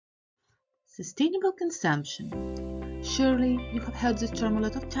Sustainable consumption. Surely you have heard this term a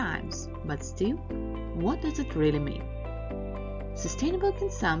lot of times, but still, what does it really mean? Sustainable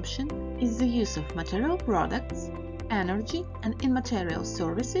consumption is the use of material products, energy, and immaterial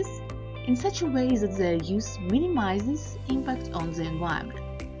services in such a way that their use minimizes impact on the environment,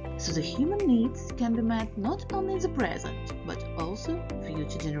 so the human needs can be met not only in the present, but also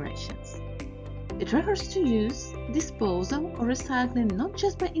future generations. It refers to use, disposal, or recycling not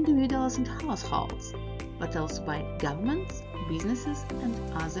just by individuals and households, but also by governments, businesses, and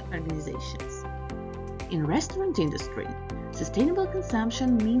other organizations. In restaurant industry, sustainable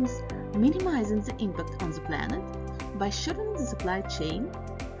consumption means minimizing the impact on the planet by shortening the supply chain,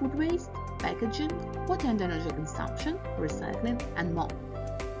 food waste, packaging, water and energy consumption, recycling, and more.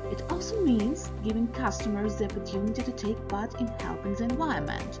 It also means giving customers the opportunity to take part in helping the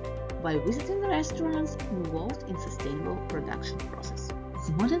environment by visiting the restaurants involved in sustainable production process.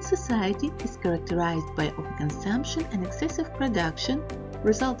 The modern society is characterized by overconsumption and excessive production,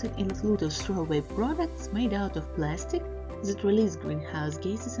 resulting in a lot of throwaway products made out of plastic that release greenhouse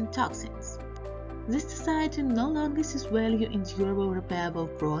gases and toxins. This society no longer sees value in durable,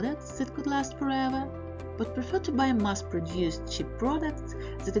 repairable products that could last forever, but prefer to buy mass-produced cheap products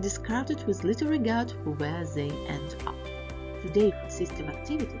that are discarded with little regard for where they end up. Today, food system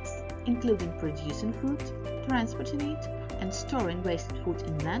activities, including producing food, transporting it, and storing wasted food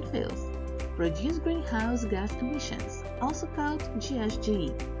in landfills, produce greenhouse gas emissions, also called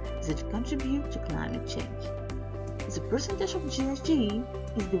GHG, that contribute to climate change. The percentage of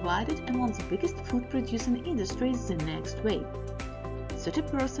GHG is divided among the biggest food-producing industries the next way.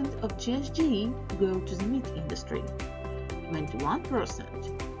 30% of GHG go to the meat industry,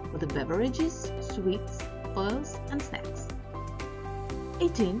 21% for the beverages, sweets, oils, and snacks.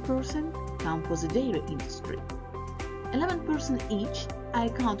 18% come for the dairy industry. 11% each are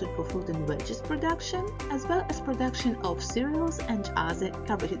accounted for fruit and veggies production, as well as production of cereals and other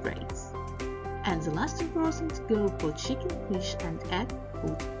carbohydrates. And the last 10% go for chicken, fish, and egg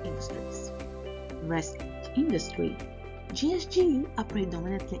food industries. Restaurant industry. GHG are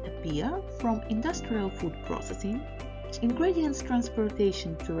predominantly appear from industrial food processing, ingredients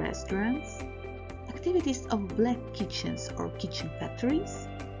transportation to restaurants, activities of black kitchens or kitchen factories,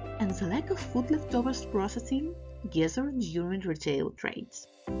 and the lack of food leftovers processing gathered during retail trades.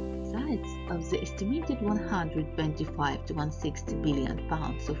 Besides of the estimated 125 to 160 billion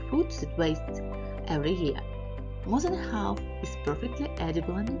pounds of food that wastes every year, more than half is perfectly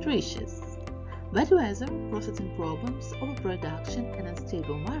edible and nutritious. Bad weather, processing problems, overproduction, and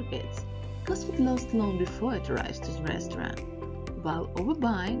unstable markets cause food lost long before it arrives to the restaurant, while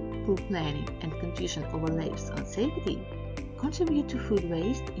overbuying, poor planning, and confusion over labels on safety contribute to food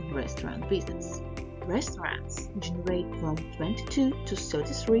waste in restaurant business. Restaurants generate from 22 to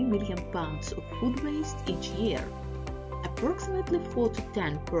 33 million pounds of food waste each year. Approximately 4 to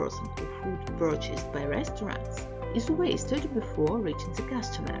 10% of food purchased by restaurants is wasted before reaching the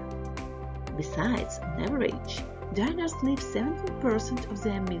customer. Besides, on average, diners leave 17% of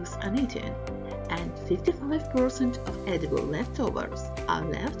their meals uneaten, and 55% of edible leftovers are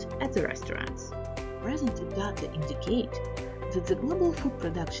left at the restaurants. Present data indicate that the global food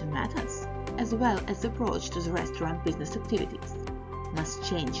production methods, as well as the approach to the restaurant business activities, must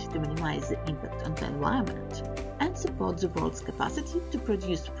change to minimize the impact on the environment and support the world's capacity to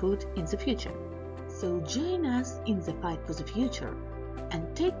produce food in the future. So join us in the fight for the future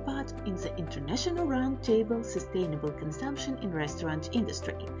and take part in the International Roundtable Sustainable Consumption in Restaurant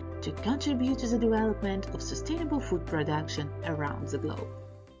Industry to contribute to the development of sustainable food production around the globe.